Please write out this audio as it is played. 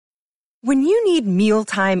When you need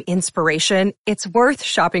mealtime inspiration, it's worth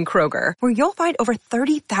shopping Kroger, where you'll find over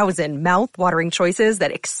 30,000 mouth-watering choices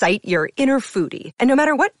that excite your inner foodie. And no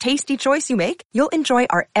matter what tasty choice you make, you'll enjoy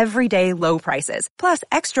our everyday low prices, plus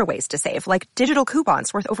extra ways to save, like digital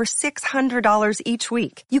coupons worth over $600 each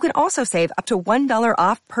week. You can also save up to $1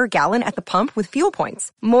 off per gallon at the pump with fuel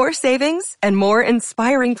points. More savings and more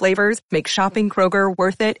inspiring flavors make shopping Kroger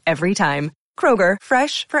worth it every time. Kroger,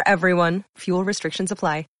 fresh for everyone. Fuel restrictions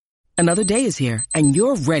apply. Another day is here, and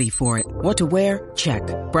you're ready for it. What to wear? Check.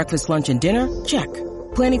 Breakfast, lunch, and dinner? Check.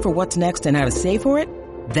 Planning for what's next and how to save for it?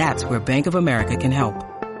 That's where Bank of America can help.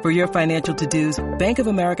 For your financial to-dos, Bank of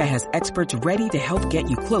America has experts ready to help get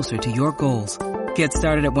you closer to your goals. Get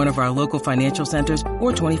started at one of our local financial centers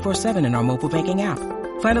or 24/7 in our mobile banking app.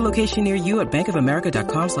 Find a location near you at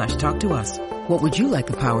bankofamerica.com/talktous. What would you like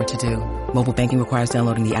the power to do? Mobile banking requires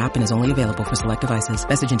downloading the app and is only available for select devices.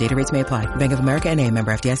 Message and data rates may apply. Bank of America N.A.,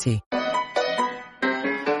 member FDIC.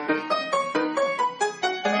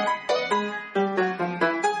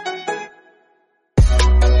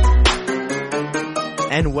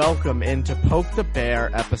 And welcome into Poke the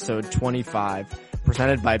Bear, episode 25,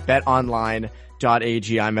 presented by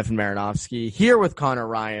betonline.ag. I'm Evan Marinovsky, here with Connor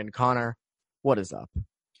Ryan. Connor, what is up?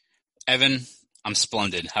 Evan, I'm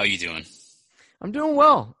splendid. How are you doing? I'm doing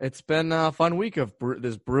well. It's been a fun week of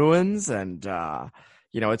this Bruins, and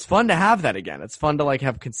it's fun to have that again. It's fun to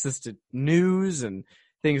have consistent news and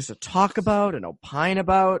things to talk about and opine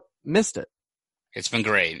about. Missed it. It's been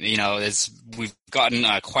great. We've gotten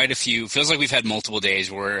quite a few. Feels like we've had multiple days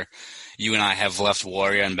where you and I have left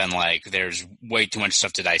Warrior and been like, there's way too much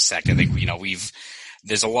stuff to dissect. I think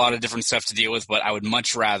there's a lot of different stuff to deal with, but I would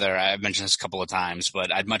much rather, I've mentioned this a couple of times,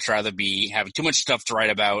 but I'd much rather be having too much stuff to write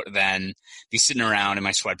about than be sitting around in my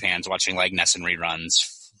sweatpants watching NESN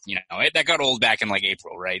reruns. That got old back in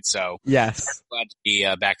April, right? So yes, glad to be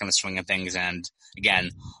back in the swing of things. And again,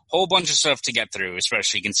 whole bunch of stuff to get through,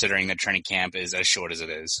 especially considering that training camp is as short as it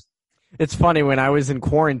is. It's funny, when I was in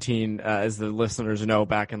quarantine, as the listeners know,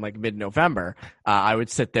 back in mid-November, I would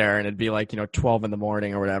sit there and it'd be 12 in the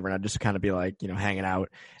morning or whatever, and I'd just kind of be hanging out,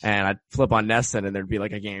 and I'd flip on NESN and there'd be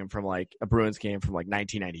a game from a Bruins game from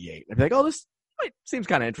 1998. I'd be like, oh, this seems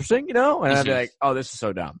kind of interesting, and I'd be like, oh, this is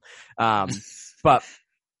so dumb. But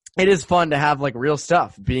it is fun to have real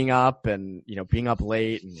stuff, being up and, being up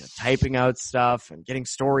late and typing out stuff and getting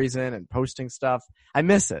stories in and posting stuff. I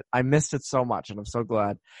miss it. I missed it so much, and I'm so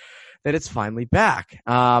glad that it's finally back.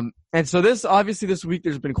 And so this week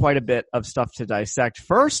there's been quite a bit of stuff to dissect.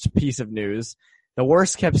 First piece of news, the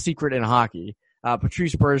worst kept secret in hockey.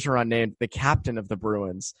 Patrice Bergeron named the captain of the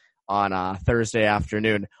Bruins on Thursday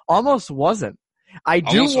afternoon. Almost wasn't.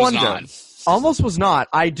 Almost was not.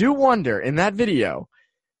 I do wonder, in that video,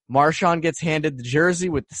 Marchand gets handed the jersey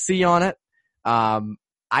with the C on it.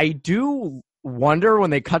 I do wonder when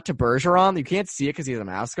they cut to Bergeron, you can't see it because he has a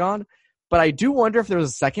mask on, but I do wonder if there was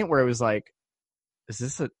a second where it was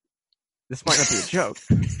this might not be a joke.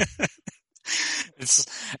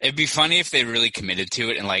 It'd be funny if they really committed to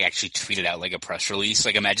it and actually tweeted out a press release.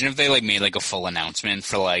 Imagine if they made a full announcement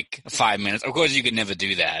for 5 minutes. Of course you could never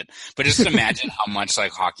do that, but just imagine how much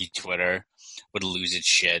hockey Twitter would lose its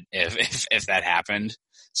shit if that happened.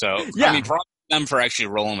 So yeah. I mean, props to them for actually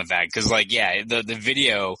rolling with that, because the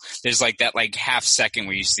video, there's that half second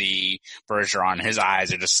where you see Bergeron, his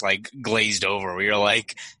eyes are just glazed over, where you're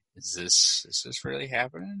like, is this really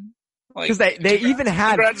happening? Because they even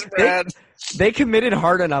had they committed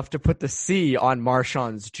hard enough to put the C on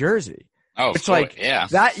Marchand's jersey. Oh, it's yeah.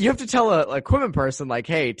 That you have to tell a equipment person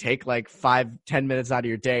hey, take 5-10 minutes out of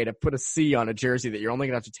your day to put a C on a jersey that you're only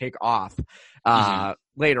gonna have to take off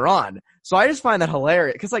later on. So I just find that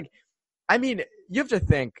hilarious, because you have to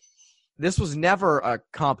think this was never a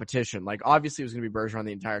competition. Obviously it was gonna be Bergeron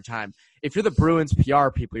the entire time. If you're the Bruins PR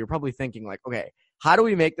people, you're probably thinking okay, how do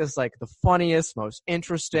we make this the funniest, most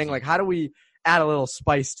interesting? How do we add a little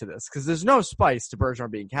spice to this? Because there's no spice to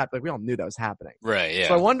Bergeron being captain. We all knew that was happening. Right, yeah.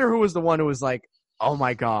 So I wonder who was the one who was oh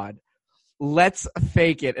my God, let's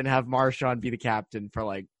fake it and have Marchand be the captain for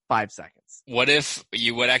 5 seconds. What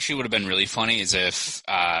actually would have been really funny is if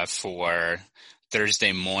for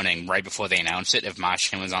Thursday morning, right before they announced it, if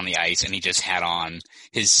Marchand was on the ice and he just had on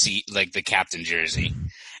his seat, the captain jersey.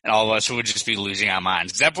 And all of us would just be losing our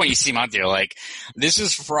minds. At that point, you see him out there this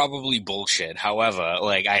is probably bullshit. However,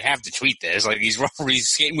 I have to tweet this. He's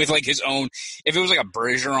skating with his own. If it was a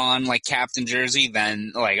Bergeron captain jersey,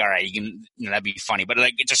 then all right, you can, that'd be funny. But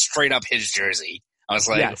it's just straight up his jersey. I was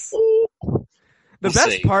yes. The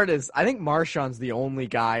best part is, I think Marchand's the only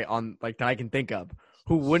guy on that I can think of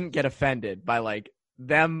who wouldn't get offended by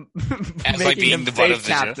them as making being him the butt fake of the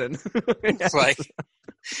captain. It's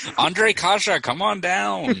Andre Kasha, come on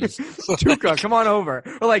down. Tuukka, come on over.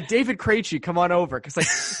 Or like David Krejci, come on over. Cause like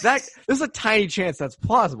that, there's a tiny chance that's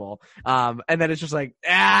plausible. And then it's just like,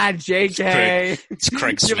 JK. It's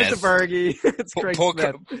Craig Smith. Give it to Bergie. It's Craig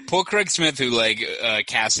Smith. Poor Craig Smith, who like,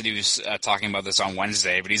 Cassidy was talking about this on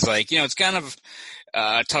Wednesday, but he's like, it's kind of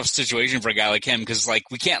a tough situation for a guy like him. Cause like,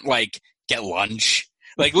 we can't like get lunch.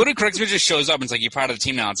 Like, literally Craig Smith just shows up and it's like, you're part of the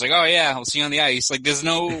team now. It's like, oh yeah, I'll see you on the ice. Like, there's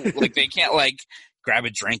no, like, they can't like, grab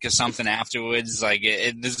a drink or something afterwards. Like,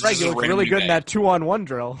 this is right, just you look really good in that 2-on-1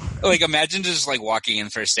 drill. Like, imagine just like walking in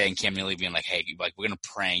first day and Cam Neely being like, "Hey, like, we're gonna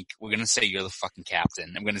prank. We're gonna say you're the fucking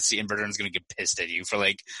captain. I'm gonna see, and Bergeron's gonna get pissed at you for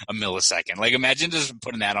like a millisecond." Like, imagine just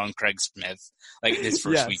putting that on Craig Smith, like his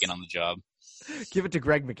first weekend on the job. Give it to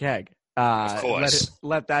Greg McKegg. Of course.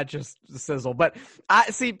 Let that just sizzle. But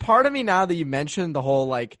I see, part of me now that you mentioned the whole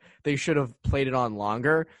like they should have played it on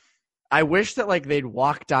longer. I wish that like they'd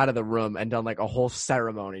walked out of the room and done like a whole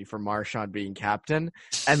ceremony for Marchand being captain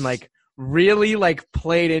and like really like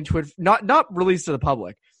played into it, not released to the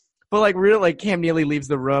public, but like really like Cam Neely leaves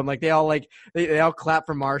the room, like they all clap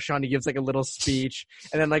for Marchand. He gives like a little speech,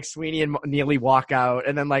 and then like Sweeney and Neely walk out,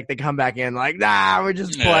 and then like they come back in like, nah, we're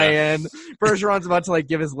just playing. Bergeron's about to like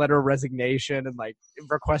give his letter of resignation and like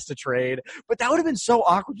request a trade, but that would have been so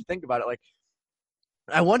awkward to think about it. Like,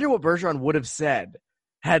 I wonder what Bergeron would have said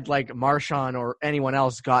had like Marchand or anyone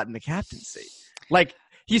else gotten the captaincy. Like,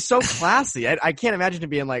 he's so classy. I can't imagine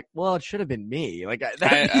him being like, well, it should have been me. Like,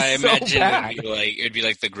 I imagine it'd be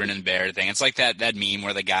like the grin and bear thing. It's like that meme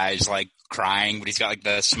where the guy's like crying, but he's got like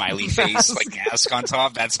the smiley face, like mask on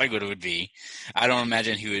top. That's like what it would be. I don't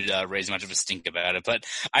imagine he would raise much of a stink about it, but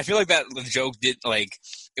I feel like that the joke did like,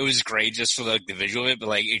 it was great just for like the visual of it, but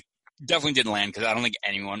like it definitely didn't land because I don't think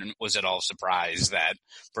anyone was at all surprised that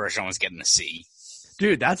Bergeron was getting the C.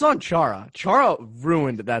 Dude, that's on Chara. Chara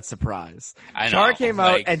ruined that surprise. I know. Chara came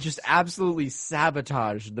out and just absolutely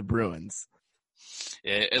sabotaged the Bruins.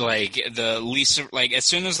 Like the least, like as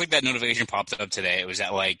soon as like that notification popped up today, it was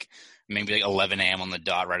at like maybe like 11 a.m. on the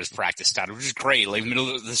dot right as practice started, which is great. Like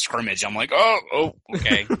middle of the scrimmage, I'm like, oh,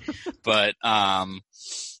 okay. but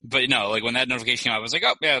no, like when that notification came out, I was like,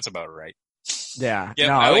 oh yeah, that's about right. Yeah. Yeah.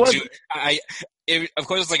 No, of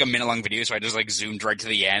course, it's like a minute-long video, so I just like zoomed right to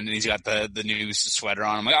the end, and he's got the new sweater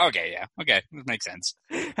on. I'm like, okay, that makes sense.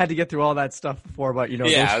 Had to get through all that stuff before, but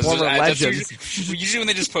those former legends. Usually when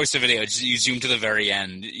they just post a video, you zoom to the very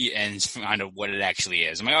end and find out what it actually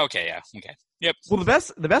is. I'm like, okay. Yep. Well,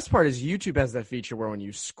 the best part is YouTube has that feature where when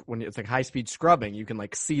it's like high-speed scrubbing, you can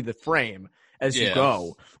like see the frame as you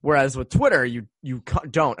go. Whereas with Twitter, you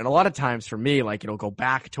don't. And a lot of times for me, like it'll go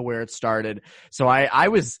back to where it started. So I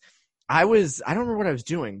don't remember what I was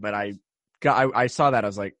doing, but I saw that. I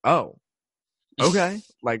was like, oh, okay.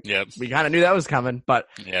 Like, we kind of knew that was coming, but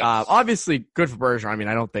obviously good for Bergeron. I mean,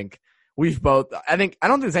 I don't think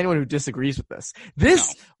there's anyone who disagrees with this.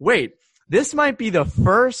 This might be the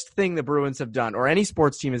first thing the Bruins have done, or any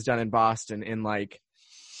sports team has done in Boston in like,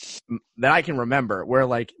 that I can remember, where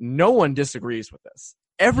like no one disagrees with this.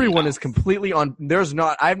 Everyone is completely on.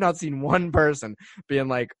 I have not seen one person being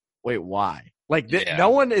like, wait, why? Like, no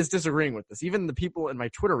one is disagreeing with this. Even the people in my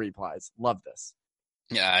Twitter replies love this.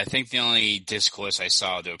 Yeah, I think the only discourse I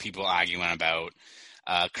saw, there were people arguing about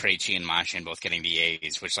Krejci and Marchand both getting the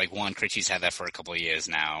A's, which, like, one, Krejci's had that for a couple of years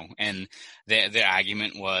now. And their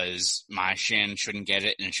argument was Marchand shouldn't get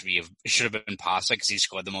it, and it should have been Pasta because he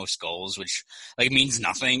scored the most goals, which, like, means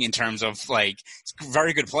nothing in terms of, like, he's a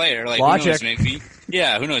very good player. Like, logic.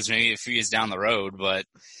 Who knows, maybe a few years down the road, but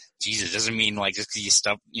Jesus, doesn't mean like just because you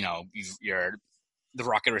stuff, you're the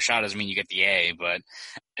Rocket Rashad doesn't mean you get the A. But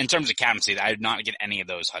in terms of captaincy, I did not get any of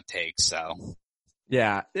those hot takes. So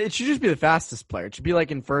yeah, it should just be the fastest player. It should be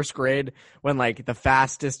like in first grade when like the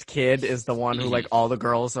fastest kid is the one who like all the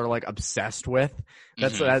girls are like obsessed with.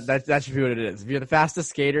 That should be what it is. If you're the fastest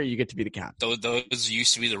skater, you get to be the captain. Those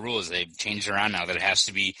used to be the rules. They've changed around now that it has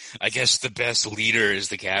to be, I guess, the best leader is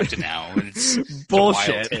the captain now. It's bullshit.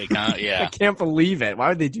 A wild take, huh? Yeah. I can't believe it. Why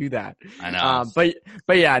would they do that? I know.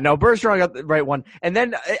 But yeah, no, Bergeron got the right one. And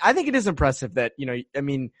then I think it is impressive that,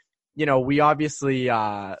 we obviously,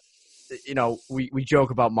 we joke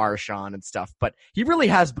about Marchand and stuff, but he really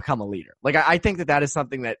has become a leader. Like, I think that is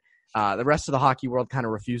something that the rest of the hockey world kind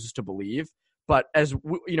of refuses to believe. But as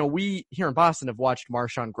we here in Boston have watched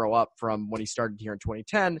Marchand grow up from when he started here in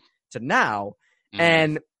 2010 to now.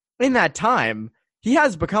 And in that time, he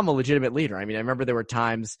has become a legitimate leader. I mean, I remember there were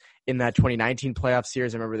times in that 2019 playoff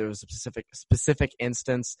series. I remember there was a specific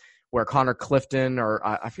instance where Connor Clifton, or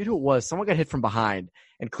I forget who it was, someone got hit from behind,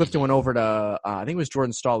 and Clifton went over to, I think it was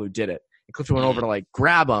Jordan Stahl who did it. Clifton went over to like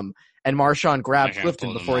grab him, and Marchand grabbed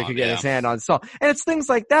Clifton before he could get his hand on Staal. And it's things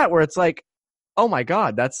like that where it's like, oh my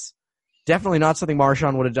God, that's definitely not something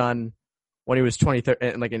Marchand would have done when he was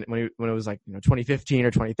 2013, like when it was like 2015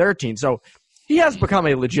 or 2013. So he has become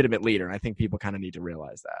a legitimate leader, and I think people kind of need to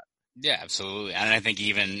realize that. Yeah, absolutely. And I think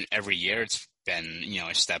even every year it's been,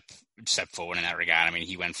 a step forward in that regard. I mean,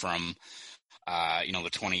 he went from, the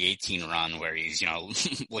 2018 run where he's,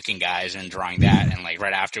 licking guys and drawing that. And like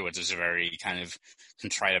right afterwards was very kind of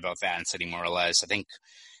contrite about that and said he more or less, I think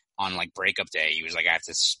on like breakup day, he was like, I have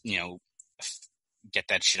to, get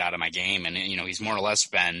that shit out of my game. And, he's more or less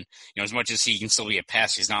been, as much as he can still be a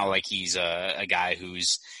pest, he's not like he's a guy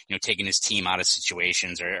who's, taking his team out of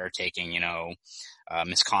situations or taking,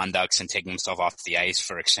 misconducts and taking himself off the ice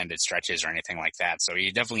for extended stretches or anything like that. So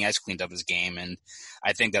he definitely has cleaned up his game. And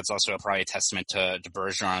I think that's also probably a testament to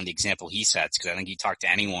Bergeron, the example he sets, because I think he talked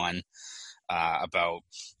to anyone about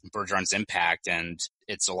Bergeron's impact, and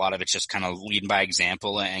it's a lot of it's just kind of leading by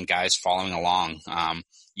example and guys following along.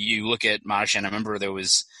 You look at Marchand, I remember there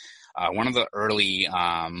was one of the early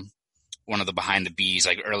one of the Behind the Bees,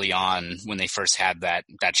 like early on when they first had that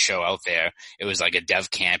show out there. It was like a dev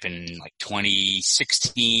camp in like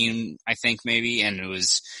 2016, I think maybe. And it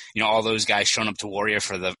was, all those guys showing up to Warrior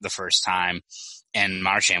for the first time. And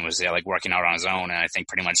Marchand was there like working out on his own. And I think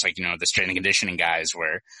pretty much like, the strength and conditioning guys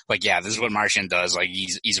were like, yeah, this is what Marchand does. Like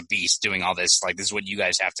he's a beast doing all this. Like this is what you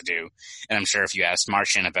guys have to do. And I'm sure if you asked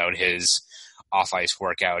Marchand about his off ice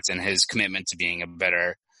workouts and his commitment to being a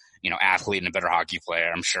better, athlete and a better hockey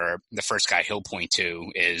player, I'm sure the first guy he'll point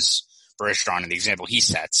to is Bergeron and the example he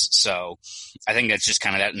sets. So I think that's just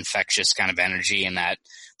kind of that infectious kind of energy and that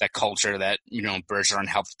culture that, Bergeron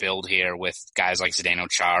helped build here with guys like Zdeno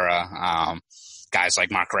Chara, guys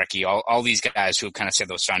like Mark Recchi, all these guys who have kind of set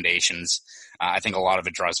those foundations. I think a lot of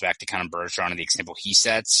it draws back to kind of Bergeron and the example he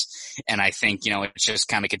sets. And I think, it's just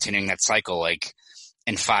kind of continuing that cycle. Like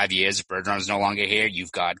in 5 years, Bergeron's no longer here.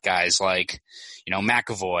 You've got guys like,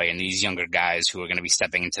 McAvoy and these younger guys who are going to be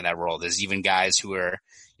stepping into that role. There's even guys who are,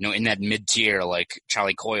 in that mid-tier, like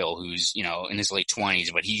Charlie Coyle, who's, in his late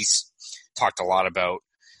 20s, but he's talked a lot about,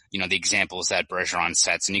 the examples that Bergeron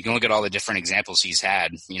sets. And you can look at all the different examples he's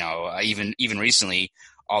had, even recently,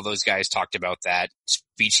 all those guys talked about that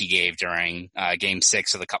speech he gave during Game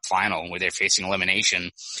 6 of the Cup Final where they're facing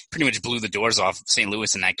elimination, pretty much blew the doors off St.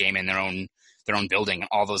 Louis in that game in their own building. And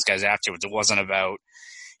all those guys afterwards, it wasn't about,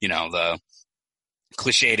 the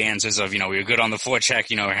cliched answers of, we were good on the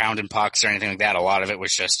forecheck, hounding pucks or anything like that. A lot of it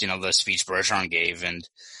was just, the speech Bergeron gave and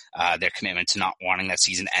their commitment to not wanting that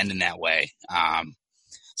season to end in that way.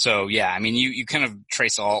 So, yeah, I mean, you kind of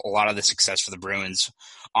trace a lot of the success for the Bruins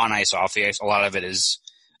on ice, off the ice. A lot of it is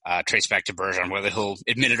traced back to Bergeron. Whether he'll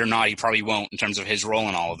admit it or not, he probably won't in terms of his role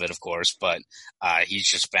in all of it, of course. But he's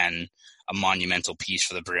just been a monumental piece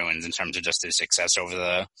for the Bruins in terms of just his success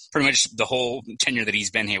over pretty much the whole tenure that he's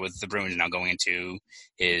been here with the Bruins, now going into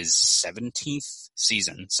his 17th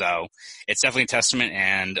season. So it's definitely a testament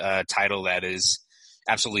and a title that is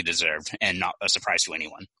absolutely deserved and not a surprise to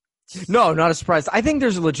anyone. No, not a surprise. I think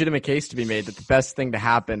there's a legitimate case to be made that the best thing to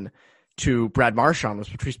happen to Brad Marchand was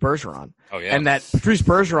Patrice Bergeron. Oh, yeah. And that Patrice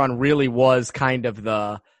Bergeron really was kind of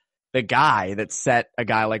the guy that set a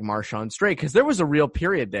guy like Marchand straight, because there was a real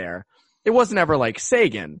period there. It wasn't ever like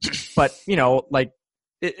Sagan, but, like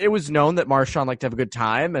it was known that Marchand liked to have a good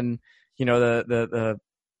time, and, the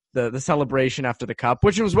celebration after the Cup,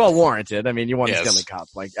 which was well warranted. I mean, you won the Stanley Cup,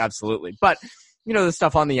 like absolutely. But, the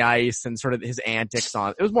stuff on the ice and sort of his antics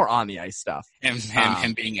it was more on the ice stuff.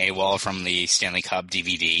 Him being AWOL from the Stanley Cup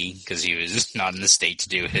DVD because he was not in the state to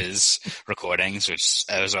do his recordings, which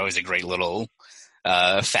was always a great little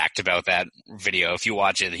fact about that video. If you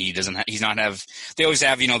watch it, they always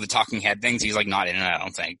have, the talking head things. He's like not in it, I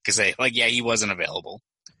don't think, because he wasn't available.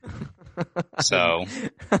 So,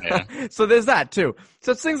 yeah. So there's that too.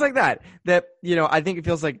 So it's things like that, I think it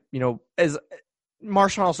feels like, as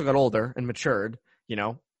Marchand also got older and matured,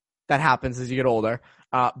 that happens as you get older.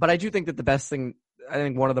 But I do think that the best thing, I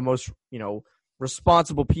think one of the most,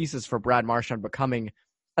 responsible pieces for Brad Marchand becoming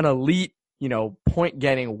an elite, point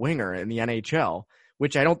getting winger in the NHL,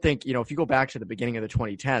 which I don't think, if you go back to the beginning of the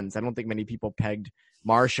 2010s, I don't think many people pegged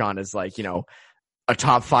Marchand as like, a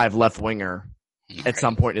top 5 left winger at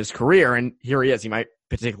some point in his career. And here he is. He might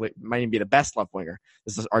even be the best left winger.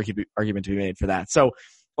 This is argument to be made for that. So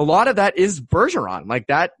a lot of that is Bergeron. Like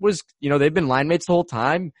that was, they've been line mates the whole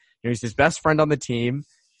time. He's his best friend on the team.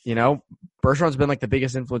 Bergeron's been like the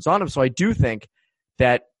biggest influence on him. So I do think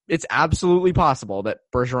that it's absolutely possible that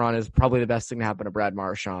Bergeron is probably the best thing to happen to Brad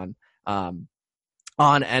Marchand on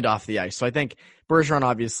and off the ice. So I think Bergeron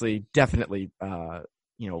obviously definitely,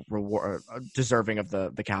 reward deserving of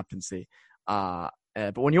the captaincy. But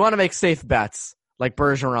when you want to make safe bets like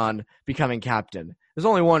Bergeron becoming captain, there's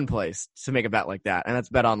only one place to make a bet like that, and that's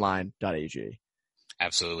betonline.ag.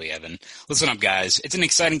 Absolutely, Evan. Listen up, guys. It's an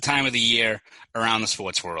exciting time of the year around the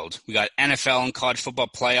sports world. We got NFL and college football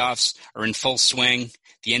playoffs are in full swing.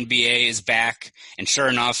 The NBA is back. And sure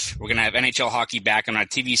enough, we're going to have NHL hockey back on our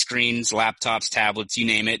TV screens, laptops, tablets, you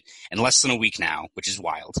name it, in less than a week now, which is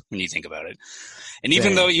wild when you think about it. And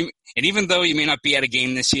even though you may not be at a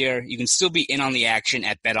game this year, you can still be in on the action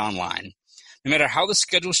at BetOnline. No matter how the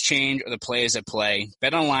schedules change or the players that play,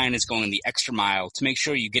 BetOnline is going the extra mile to make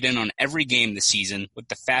sure you get in on every game this season with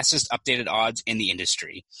the fastest updated odds in the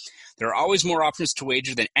industry. There are always more options to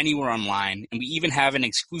wager than anywhere online, and we even have an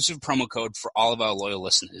exclusive promo code for all of our loyal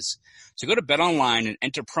listeners. So go to BetOnline and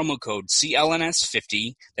enter promo code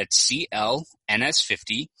CLNS50, that's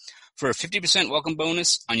CLNS50, for a 50% welcome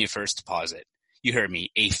bonus on your first deposit. You heard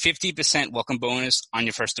me, a 50% welcome bonus on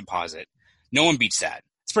your first deposit. No one beats that.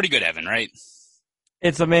 It's pretty good, Evan, right?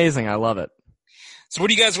 It's amazing. I love it. So what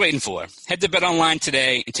are you guys waiting for? Head to BetOnline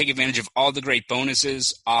today and take advantage of all the great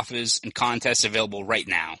bonuses, offers, and contests available right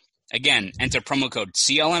now. Again, enter promo code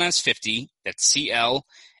CLNS50, that's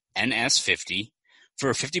CLNS50, for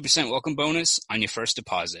a 50% welcome bonus on your first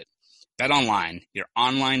deposit. BetOnline, your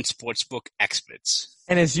online sportsbook experts.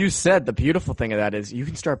 And as you said, the beautiful thing of that is you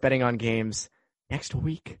can start betting on games next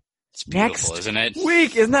week. It's beautiful, isn't it?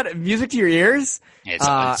 Week, isn't that music to your ears? It's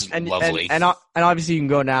lovely. And obviously you can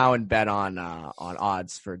go now and bet on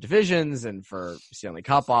odds for divisions and for Stanley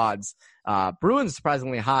Cup odds. Bruins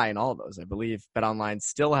surprisingly high in all of those. I believe BetOnline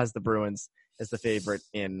still has the Bruins as the favorite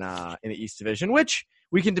in the East Division, which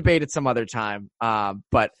we can debate at some other time.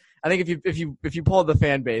 But I think if you poll the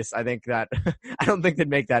fan base, I think that I don't think they'd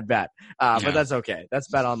make that bet. But that's okay. That's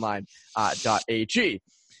BetOnline.ag.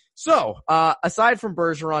 So, aside from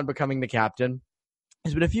Bergeron becoming the captain,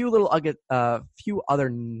 there's been a few other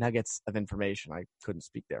nuggets of information. I couldn't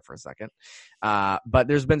speak there for a second. But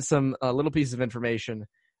there's been some little pieces of information.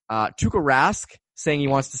 Tuukka Rask saying he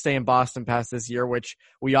wants to stay in Boston past this year, which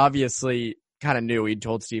we obviously kind of knew. He'd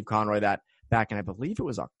told Steve Conroy that back in, I believe it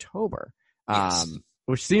was October, Yes.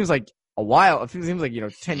 which seems like a while. It seems like,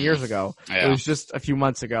 10 years ago. Yeah. It was just a few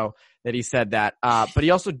months ago that he said that. But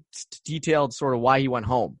he also detailed sort of why he went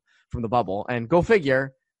home from the bubble, and go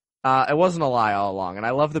figure, it wasn't a lie all along. And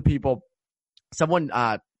I love the people. Someone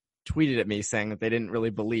tweeted at me saying that they didn't really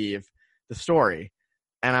believe the story,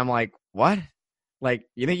 and I'm like, what? Like,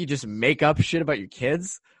 you think you just make up shit about your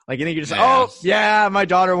kids? Like, you think you just oh yeah, my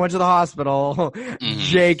daughter went to the hospital,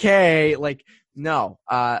 JK? Like, no,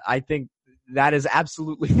 I think that is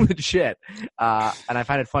absolutely legit, and I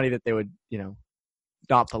find it funny that they would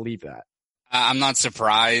not believe that. I'm not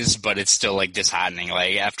surprised, but it's still like disheartening.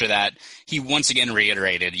 Like after that, he once again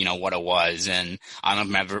reiterated, what it was. And I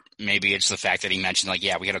don't know, maybe it's the fact that he mentioned like,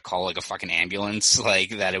 yeah, we got to call like a fucking ambulance.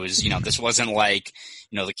 Like that it was, this wasn't like,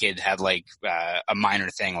 the kid had like a minor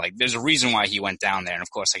thing. Like there's a reason why he went down there. And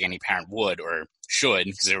of course, like any parent would or should,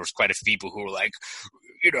 because there was quite a few people who were like,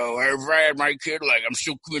 I had my kid, like, I'm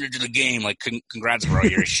still committed to the game. Like, congrats, bro.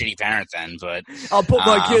 You're a shitty parent then, but. I'll put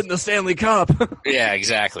my kid in the Stanley Cup. Yeah,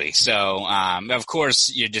 exactly. So, of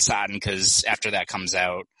course, you're disheartened because after that comes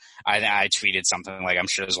out, I tweeted something like, I'm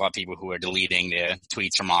sure there's a lot of people who are deleting the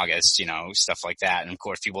tweets from August, stuff like that. And of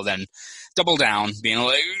course, people then double down, being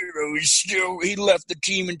like, he left the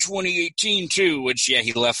team in 2018 too, which, yeah,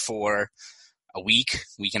 he left for a week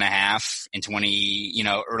and a half in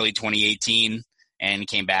early 2018. And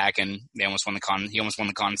came back, and he almost won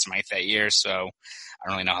the Conn Smythe that year. So I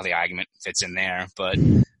don't really know how the argument fits in there, but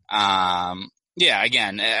yeah,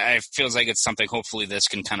 again, it feels like it's something. Hopefully, this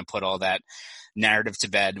can kind of put all that narrative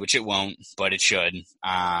to bed, which it won't, but it should.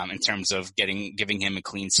 In terms of giving him a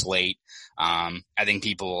clean slate, I think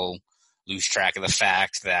people will lose track of the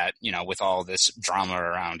fact that with all this drama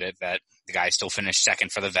around it, that the guy still finished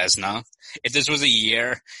second for the Vezina. If this was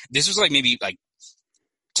this was like maybe like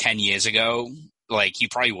 10 years ago. Like, he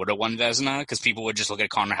probably would have won Vezina because people would just look at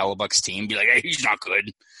Connor Hellebuck's team and be like, hey, he's not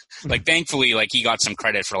good. Like, thankfully, like, he got some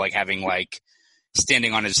credit for, like, having, like,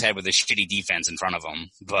 standing on his head with a shitty defense in front of him.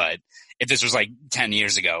 But if this was, like, 10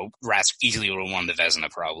 years ago, Rask easily would have won the Vezina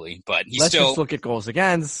probably. But he's Let's just look at goals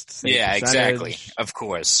against. Yeah, percentage. Exactly. Of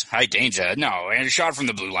course. High danger. No, and a shot from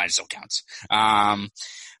the blue line still counts.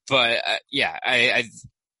 Yeah,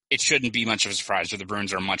 it shouldn't be much of a surprise that the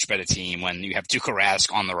Bruins are a much better team when you have Tuukka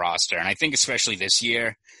Rask on the roster. And I think especially this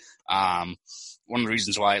year, one of the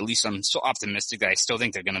reasons why at least I'm still optimistic that I still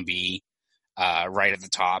think they're going to be right at the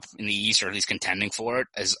top in the East, or at least contending for it,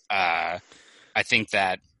 is I think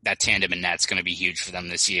that that tandem in net's going to be huge for them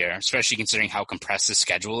this year, especially considering how compressed the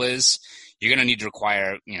schedule is. You're going to need to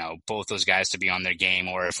require, both those guys to be on their game,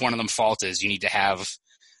 or if one of them falters, you need to have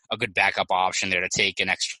a good backup option there to take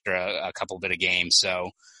a couple bit of games. So,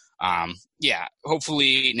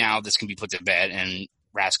 hopefully now this can be put to bed and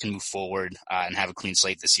Rask can move forward and have a clean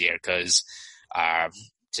slate this year, because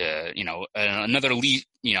another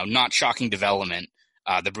not shocking development,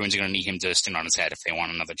 the Bruins are going to need him to stand on his head if they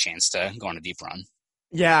want another chance to go on a deep run.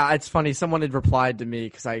 Yeah, it's funny. Someone had replied to me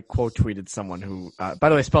because I quote tweeted someone who, by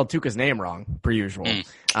the way, spelled Tuukka's name wrong, per usual.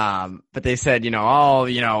 But they said, they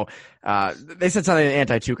said something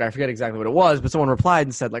anti-Tuukka. I forget exactly what it was, but someone replied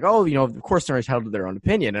and said, like, of course they're entitled to their own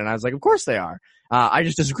opinion. And I was like, of course they are. I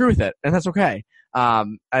just disagree with it, and that's okay.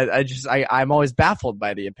 I'm always baffled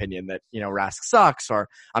by the opinion that, Rask sucks, or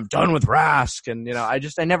I'm done with Rask. And, I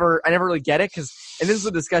never really get it, and this is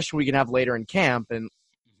a discussion we can have later in camp and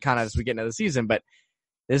kind of as we get into the season, but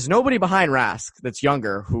there's nobody behind Rask that's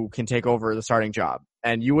younger who can take over the starting job,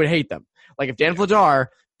 and you would hate them. Like if Dan Vladar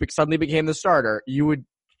suddenly became the starter, you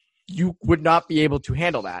would not be able to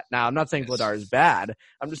handle that. Now, I'm not saying Vladar is bad.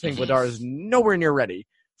 I'm just saying Vladar is nowhere near ready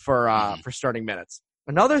for starting minutes.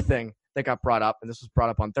 Another thing that got brought up, and this was brought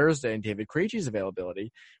up on Thursday in David Krejci's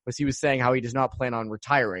availability, was he was saying how he does not plan on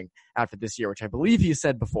retiring after this year, which I believe he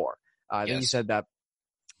said before. I think he said that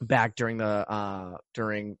back during the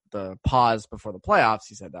pause before the playoffs.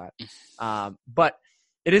 He said that. But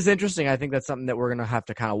it is interesting. I think that's something that we're going to have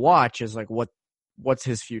to kind of watch, is like, what's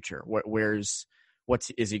his future?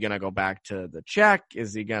 Is he going to go back to the Czech?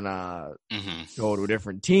 Is he going to go to a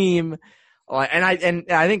different team? And I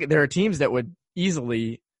think there are teams that would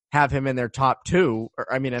easily have him in their top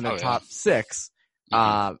top six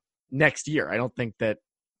next year. I don't think that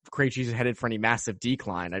Krejci's headed for any massive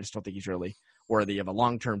decline. I just don't think he's really worthy of a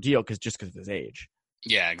long-term deal because of his age.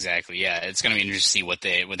 Yeah, exactly. Yeah, it's going to be interesting to see what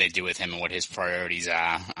they do with him and what his priorities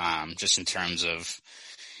are. Just in terms of,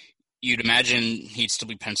 you'd imagine he'd still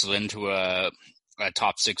be penciled into a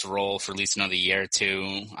top six role for at least another year or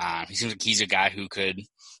two. He seems like he's a guy who could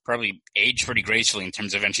probably age pretty gracefully in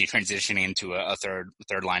terms of eventually transitioning into a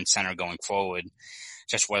third line center going forward.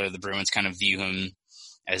 Just whether the Bruins kind of view him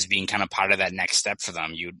as being kind of part of that next step for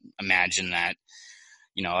them. You'd imagine that,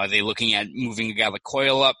 are they looking at moving a guy like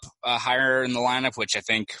Coyle up higher in the lineup, which I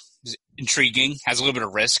think is intriguing, has a little bit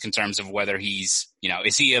of risk in terms of whether he's,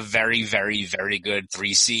 is he a very, very, very good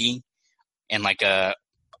 3C and like a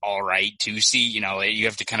all right 2C? You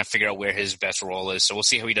have to kind of figure out where his best role is. So we'll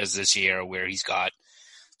see how he does this year, where he's got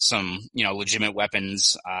some, legitimate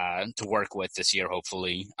weapons to work with this year,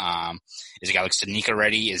 hopefully. Is a guy like Studnicka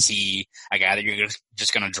ready? Is he a guy that you're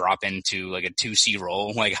just going to drop into like a 2C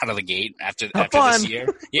role, like out of the gate after this year?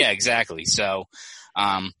 Yeah, exactly. So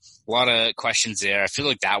a lot of questions there. I feel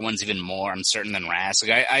like that one's even more uncertain than Rask.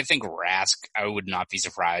 Like I think Rask, I would not be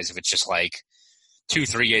surprised if it's just like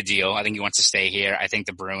 2-3 year deal. I think he wants to stay here. I think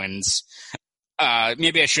the Bruins,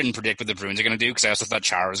 maybe I shouldn't predict what the Bruins are going to do, because I also thought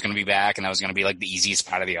Chara was going to be back, and that was going to be like the easiest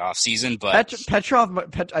part of the offseason. But I think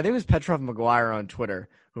it was Petrov McGuire on Twitter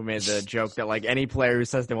who made the joke that like any player who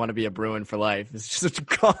says they want to be a Bruin for life is just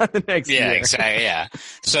gone the next year. Yeah, exactly. Yeah.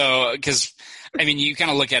 So, because you kind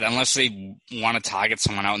of look at it, unless they want to target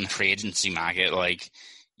someone out in the free agency market, like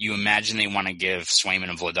you imagine they want to give Swayman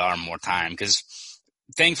and Vladar more time, because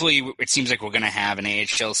thankfully, it seems like we're going to have an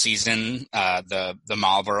AHL season, the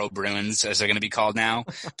Marlboro Bruins, as they're going to be called now.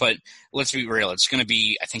 But let's be real. It's going to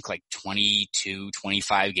be, I think, like 22,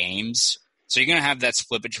 25 games. So you're going to have that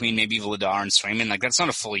split between maybe Vladar and Swayman. Like, that's not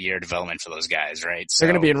a full year development for those guys, right? So,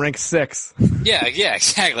 they're going to be in rink 6. Yeah,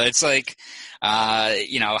 exactly. It's like,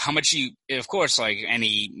 how much of course, like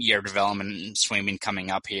any year of development, Swayman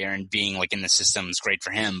coming up here and being like in the system is great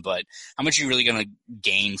for him. But how much are you really going to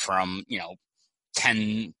gain from,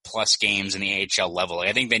 10 plus games in the AHL level? Like,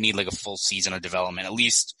 I think they need like a full season of development, at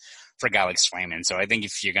least for a guy like Swayman. So I think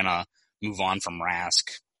if you're going to move on from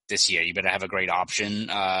Rask this year, you better have a great option,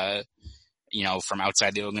 from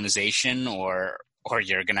outside the organization, or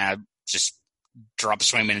you're going to just drop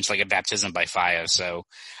Swayman into like a baptism by fire. So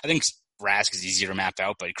I think Rask is easier to map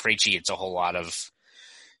out, but Krejci, it's a whole lot of,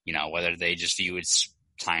 whether they just view it's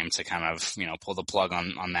time to kind of, pull the plug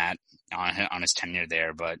on that, on his tenure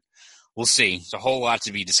there. But we'll see. It's a whole lot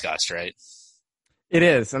to be discussed, right? It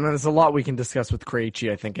is. And there's a lot we can discuss with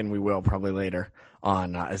Krejci, I think, and we will probably later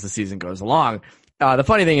on as the season goes along. The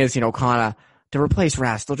funny thing is, kind of to replace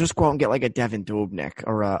Rask, they'll just go out and get like a Devin Dubnyk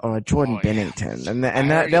or a Jordan Binnington.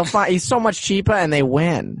 And they'll find he's so much cheaper and they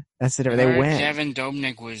win. That's it. They win. Devin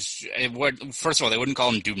Dubnyk was first of all, they wouldn't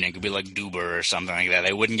call him Dubnyk. It'd be like Duber or something like that.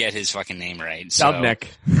 They wouldn't get his fucking name right. So, Dubnyk.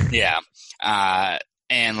 Yeah.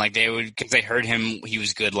 And like because they heard he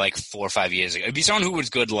was good like 4 or 5 years ago. It'd be someone who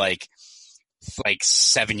was good like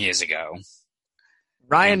 7 years ago.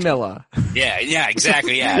 Ryan Miller. Yeah,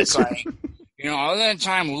 exactly. Yeah, it's like, all that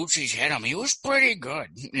time Lucci's hit him, he was pretty good.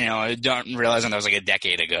 I don't realize that was like a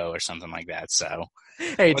decade ago or something like that. So,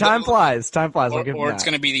 hey, time flies. Time flies. Or it's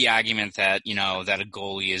going to be the argument that that a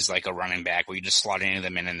goalie is like a running back where you just slot any of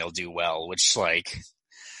them in and they'll do well. Which like,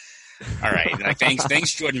 all right, like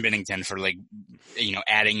thanks Jordan Binnington for like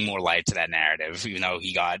adding more light to that narrative. Even though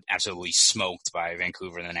he got absolutely smoked by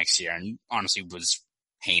Vancouver the next year and honestly was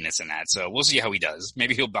heinous in that. So we'll see how he does.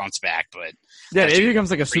 Maybe he'll bounce back, but yeah, maybe he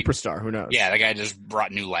becomes like a superstar. Who knows? Yeah, that guy just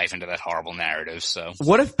brought new life into that horrible narrative. So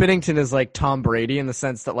what if Binnington is like Tom Brady in the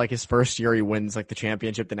sense that like his first year he wins like the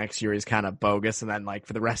championship, the next year he's kind of bogus, and then like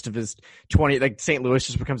for the rest of his St. Louis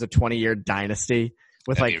just becomes a 20-year dynasty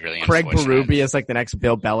with That'd be really Craig Berube as like the next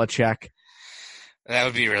Bill Belichick. That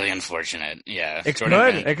would be really unfortunate. Yeah, it could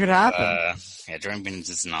happen. Yeah, Jordan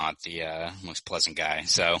Binnington is not the most pleasant guy.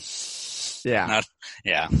 So. Yeah.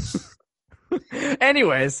 Yeah.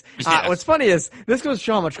 Anyways, what's funny is this goes to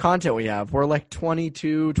show how much content we have. We're like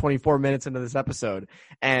 22, 24 minutes into this episode,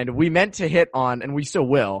 and we meant to hit on, and we still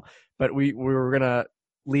will, but we were going to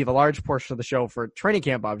leave a large portion of the show for training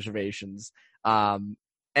camp observations.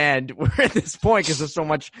 And we're at this point because there's so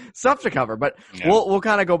much stuff to cover, but we'll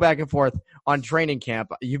kind of go back and forth on training camp.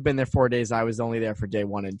 You've been there 4 days. I was only there for day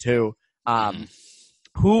 1 and 2.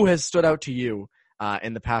 Who has stood out to you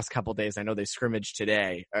in the past couple days? I know they scrimmaged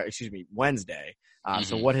Wednesday.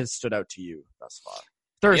 So what has stood out to you thus far?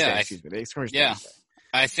 Thursday, they scrimmaged Thursday.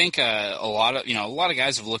 I think a lot of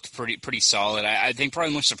guys have looked pretty solid. I think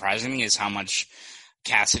probably the most surprising thing is how much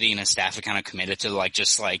Cassidy and his staff have kind of committed to like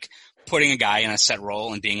just like putting a guy in a set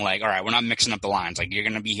role and being like, all right, we're not mixing up the lines. Like you're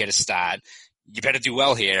going to be here to start. You better do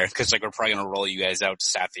well here because like we're probably going to roll you guys out to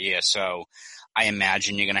start the year. So I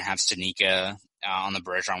imagine you're going to have Stanika on the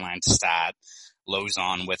Bergeron line to start.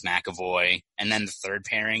 Lozon with McAvoy, and then the third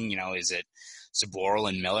pairing, is it Zaboral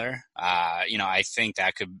and Miller? I think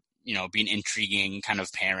that could, be an intriguing kind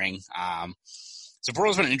of pairing.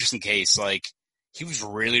 Zaboral's been an interesting case. Like, he was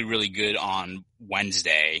really, really good on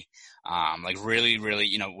Wednesday. Like, really,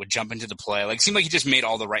 really, would jump into the play. Like, it seemed like he just made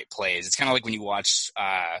all the right plays. It's kind of like when you watch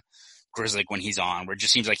Grizzly when he's on, where it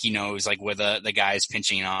just seems like he knows like where the guy's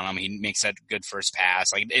pinching on him. He makes that good first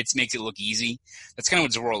pass. Like it makes it look easy. That's kind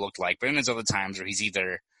of what Zaboral looked like. But then there's other times where he's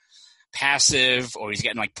either passive or he's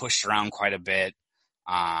getting like pushed around quite a bit.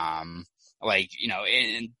 In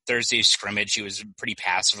Thursday's scrimmage, he was pretty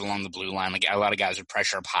passive along the blue line. Like a lot of guys would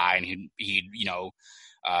pressure up high and he'd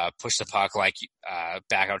push the puck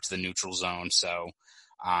back out to the neutral zone. So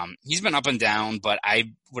he's been up and down, but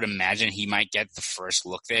I would imagine he might get the first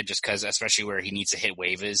look there just because, especially where he needs to hit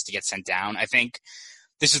waivers to get sent down. I think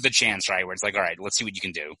this is the chance, right, where it's like, all right, let's see what you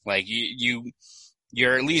can do. Like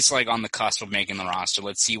you're at least like on the cusp of making the roster.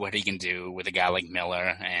 Let's see what he can do with a guy like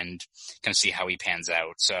Miller and kind of see how he pans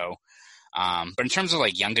out. So, but in terms of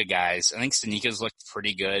like younger guys, I think Stanika's looked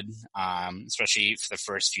pretty good, especially for the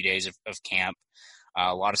first few days of camp.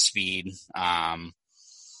 A lot of speed. I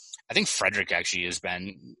think Frederic actually has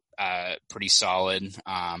been pretty solid.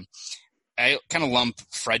 I kind of lump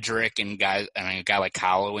Frederic and a guy like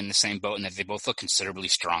Kahlo in the same boat, and that they both look considerably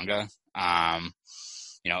stronger. Obviously,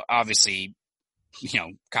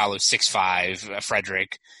 Kahlo's 6'5",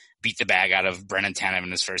 Frederic beat the bag out of Brennan Tanev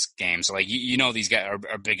in his first game. So, like, these guys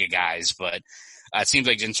are bigger guys, but it seems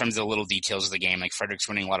like in terms of the little details of the game, like Frederic's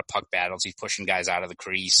winning a lot of puck battles. He's pushing guys out of the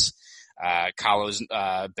crease. Kahlo's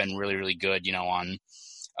been really, really good, on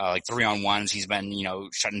like 3-on-1s. He's been,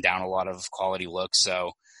 shutting down a lot of quality looks.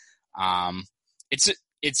 So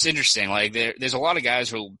it's interesting. Like there's a lot of guys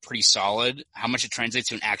who are pretty solid. How much it translates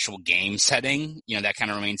to an actual game setting, that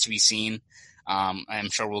kind of remains to be seen. I'm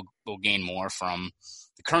sure we'll gain more from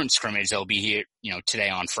the current scrimmage that'll be here, today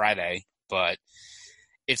on Friday. But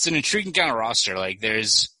it's an intriguing kind of roster. Like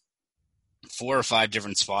there's 4 or 5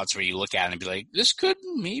 different spots where you look at it and be like, this could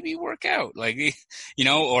maybe work out. Like,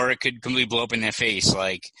 or it could completely blow up in their face.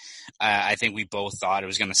 Like, I think we both thought it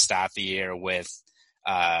was going to start the year with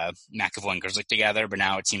McAvoy and Grizzly together, but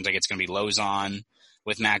now it seems like it's going to be Lozon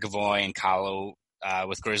with McAvoy and Kahlo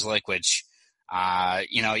with Grizzly, which,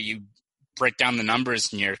 you break down the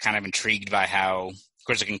numbers and you're kind of intrigued by how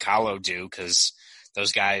Grizzly and Kahlo do, because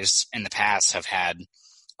those guys in the past have had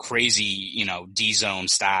crazy, D-zone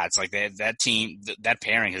stats. Like that team, that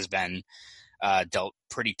pairing has been dealt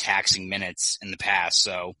pretty taxing minutes in the past.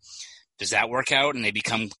 So does that work out and they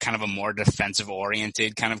become kind of a more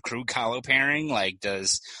defensive-oriented kind of Krug-Kahlo pairing? Like,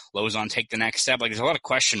 does Lozon take the next step? Like, there's a lot of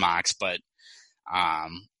question marks, but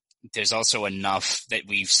there's also enough that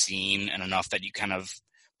we've seen and enough that you kind of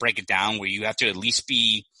break it down where you have to at least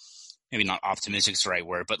be, maybe not optimistic is the right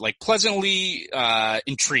word, but like pleasantly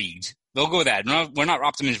intrigued. They'll go with that. We're not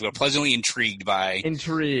optimistic. We're pleasantly intrigued by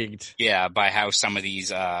by how some of these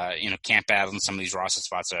camp battles and some of these roster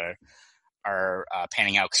spots are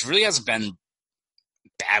panning out, because it really hasn't been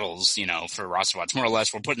battles, for roster spots. More or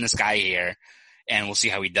less, we're putting this guy here, and we'll see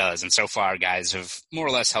how he does. And so far, guys have more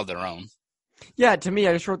or less held their own. Yeah, to me,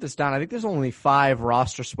 I just wrote this down. I think there's only 5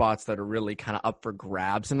 roster spots that are really kind of up for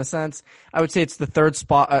grabs in a sense. I would say it's the third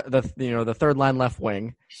spot, the third line left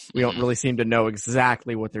wing. We don't really seem to know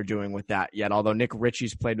exactly what they're doing with that yet, although Nick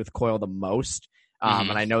Ritchie's played with Coyle the most.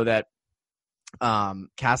 And I know that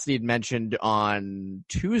Cassidy had mentioned on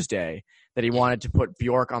Tuesday that he wanted to put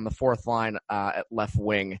Bjork on the fourth line at left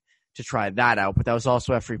wing to try that out, but that was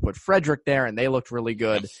also after he put Frederic there, and they looked really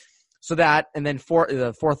good. So that, and then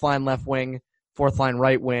the fourth line left wing, fourth line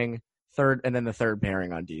right wing, third, and then the third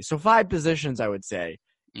pairing on D. So 5 positions, I would say,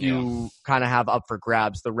 you kind of have up for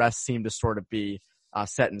grabs. The rest seem to sort of be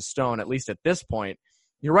set in stone, at least at this point.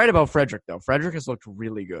 You're right about Frederic, though. Frederic has looked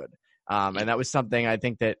really good. And that was something I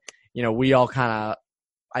think that, we all kind of,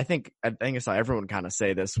 I think I saw everyone kind of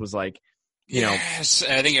say this, was like, Yes,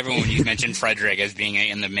 I think everyone, when you mentioned Frederic as being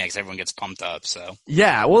in the mix, everyone gets pumped up. So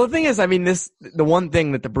yeah, well, the thing is, I mean, the one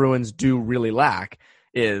thing that the Bruins do really lack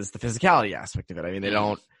is the physicality aspect of it. I mean, they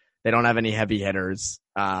don't have any heavy hitters.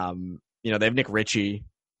 They have Nick Ritchie,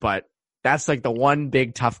 but that's like the one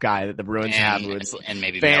big tough guy that the Bruins have. And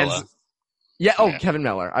maybe fans. Miller. Yeah. Kevin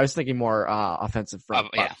Miller. I was thinking more offensive front.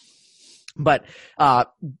 But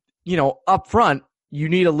up front, you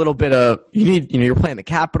need a little bit of you're playing the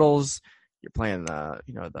Capitals. You're playing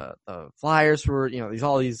the Flyers, who are,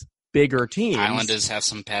 all these bigger teams. Islanders have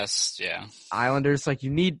some pests, yeah. Islanders, you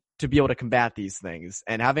need to be able to combat these things.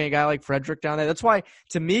 And having a guy like Frederic down there, that's why,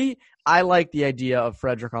 to me, I like the idea of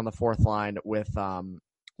Frederic on the fourth line with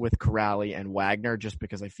Kuraly and Wagner, just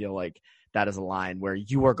because I feel like that is a line where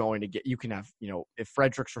you are going to you can have, if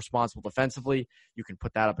Frederic's responsible defensively, you can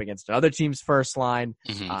put that up against another team's first line.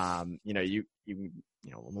 You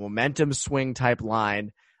momentum swing type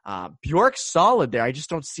line. Bjork's solid there. I just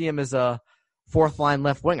don't see him as a fourth line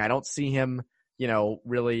left wing. I don't see him,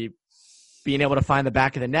 really being able to find the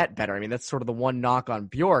back of the net better. I mean, that's sort of the one knock on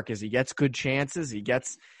Bjork, is he gets good chances. He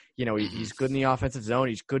gets, he's good in the offensive zone.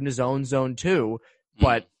 He's good in his own zone too,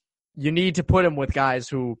 but you need to put him with guys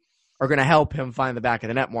who are going to help him find the back of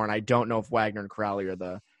the net more. And I don't know if Wagner and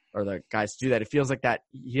Kuraly are the guys to do that. It feels like that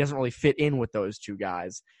he doesn't really fit in with those two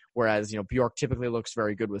guys. Whereas, Bjork typically looks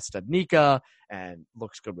very good with Studnicka and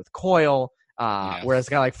looks good with Coyle. Whereas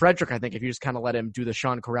a guy like Frederic, I think if you just kind of let him do the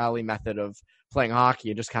Sean Kuraly method of playing hockey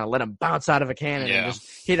and just kind of let him bounce out of a cannon and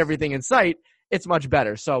just hit everything in sight, it's much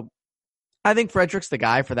better. So I think Frederic's the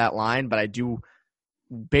guy for that line, but I do,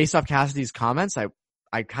 based off Cassidy's comments, I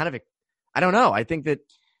don't know. I think that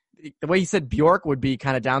the way he said Bjork would be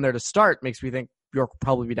kind of down there to start makes me think Bjork will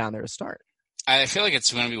probably be down there to start. I feel like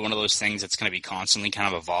it's going to be one of those things that's going to be constantly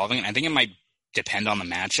kind of evolving. And I think it might depend on the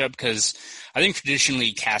matchup, because I think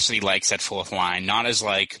traditionally Cassidy likes that fourth line, not as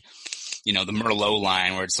the Merlot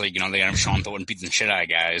line where it's they got him Sean Thornton beating the shit out of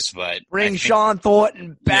guys, but bring Sean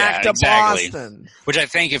Thornton back to Boston. Which I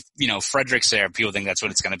think if, Frederic's there, people think that's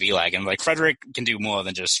what it's going to be like. And Frederic can do more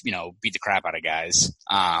than just, beat the crap out of guys.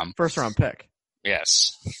 First round pick.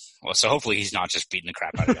 Yes. Well, so hopefully he's not just beating the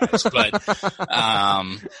crap out of guys,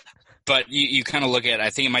 but you kind of look at, I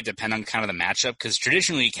think it might depend on kind of the matchup, because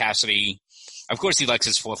traditionally Cassidy, of course, he likes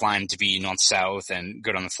his fourth line to be north-south and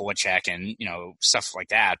good on the forecheck and, stuff like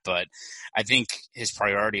that. But I think his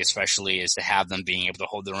priority especially is to have them being able to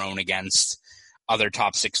hold their own against other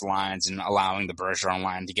top 6 lines and allowing the Bergeron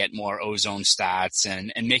line to get more ozone stats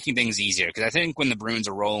and making things easier. Because I think when the Bruins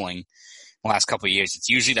are rolling the last couple of years, it's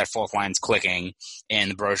usually that fourth line's clicking and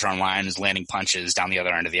the Bergeron line is landing punches down the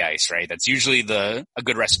other end of the ice, right? That's usually a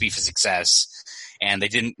good recipe for success. And they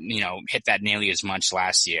didn't, hit that nearly as much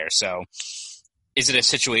last year. So is it a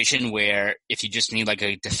situation where if you just need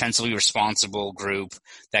a defensively responsible group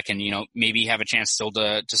that can, maybe have a chance still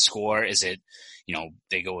to score, is it,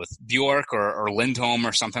 they go with Bjork or Lindholm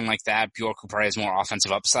or something like that? Bjork who probably has more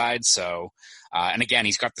offensive upside. So, and again,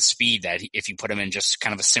 he's got the speed that if you put him in just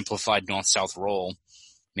kind of a simplified north-south role,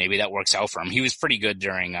 maybe that works out for him. He was pretty good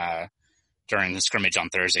during the scrimmage on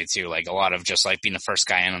Thursday too. A lot of just being the first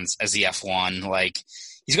guy in as the F1,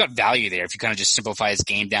 he's got value there if you kind of just simplify his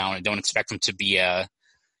game down and don't expect him to be a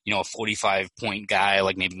 45-point guy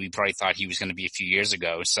like maybe we probably thought he was going to be a few years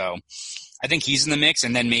ago. So I think he's in the mix.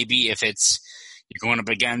 And then maybe if it's, you're going up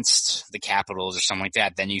against the Capitals or something like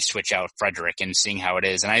that, then you switch out Frederic and seeing how it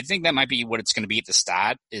is. And I think that might be what it's going to be at the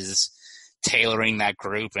start, is tailoring that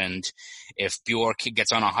group. And if Bjork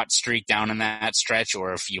gets on a hot streak down in that stretch,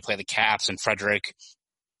 or if you play the Caps and Frederic,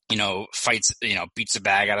 fights, beats the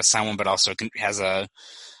bag out of someone, but also has a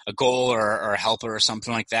goal or a helper or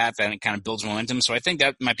something like that, then it kind of builds momentum. So I think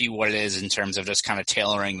that might be what it is in terms of just kind of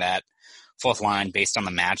tailoring that fourth line based on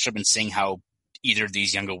the matchup and seeing how either of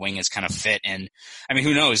these younger wingers kind of fit. And I mean,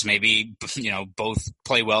 who knows, maybe, both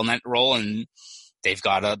play well in that role, and they've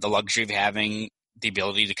got the luxury of having the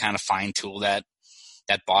ability to kind of fine tool that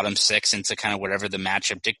bottom six into kind of whatever the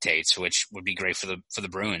matchup dictates, which would be great for the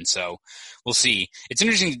Bruins. So we'll see. It's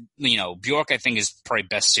interesting, Bjork I think is probably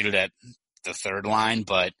best suited at the third line,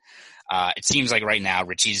 but it seems like right now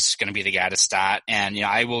Ritchie's going to be the guy to start. And,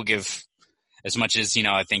 I will give, as much as,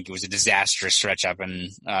 I think it was a disastrous stretch up in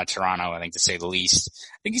Toronto, I think, to say the least,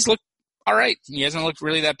 I think he's looked all right. He hasn't looked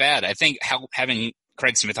really that bad. I think having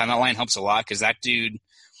Craig Smith on that line helps a lot, because that dude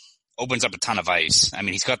opens up a ton of ice. I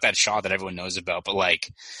mean, he's got that shot that everyone knows about, but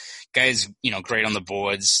guy's, great on the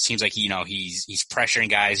boards. Seems like, he's pressuring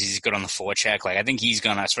guys. He's good on the forecheck. I think he's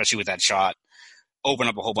going to, especially with that shot, open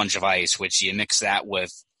up a whole bunch of ice, which you mix that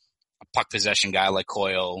with a puck possession guy like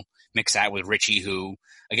Coyle, mix that with Ritchie, who,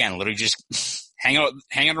 again, literally just hang out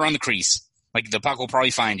around the crease. The puck will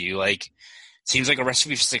probably find you. Seems like a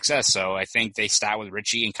recipe for success. So I think they start with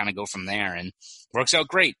Ritchie and kind of go from there, and works out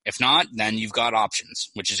great. If not, then you've got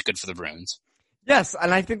options, which is good for the Bruins. Yes,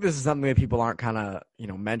 and I think this is something that people aren't kind of,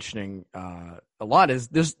 mentioning a lot, is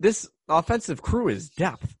this offensive crew is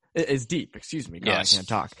deep. Excuse me. God, yes. I can't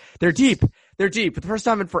talk. They're deep. For the first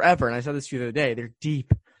time in forever, and I said this to you the other day, they're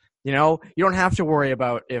deep. You don't have to worry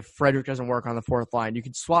about if Frederic doesn't work on the fourth line. You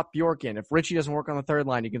can swap Bjork in. If Ritchie doesn't work on the third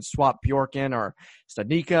line, you can swap Bjork in, or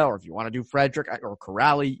Studnicka, or if you want to do Frederic or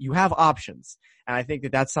Corrali, you have options. And I think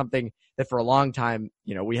that that's something that for a long time,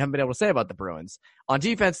 we haven't been able to say about the Bruins. On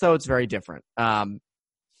defense, though, it's very different.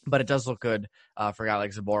 But it does look good for a guy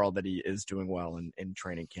like Zboril that he is doing well in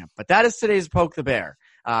training camp. But that is today's Poke the Bear.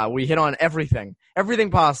 We hit on everything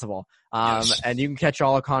possible. Yes. And you can catch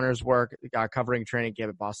all of Connor's work covering training camp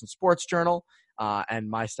at Boston Sports Journal and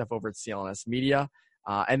my stuff over at CLNS Media.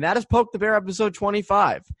 And that is Poke the Bear episode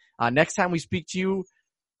 25. Next time we speak to you,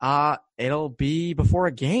 it'll be before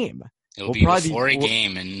a game. It'll be before a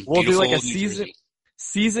game. And we'll do like a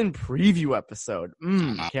season preview episode.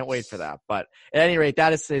 Can't wait for that. But at any rate,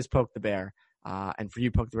 that is today's Poke the Bear. And for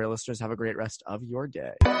you Poke the Bear listeners, have a great rest of your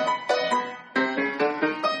day.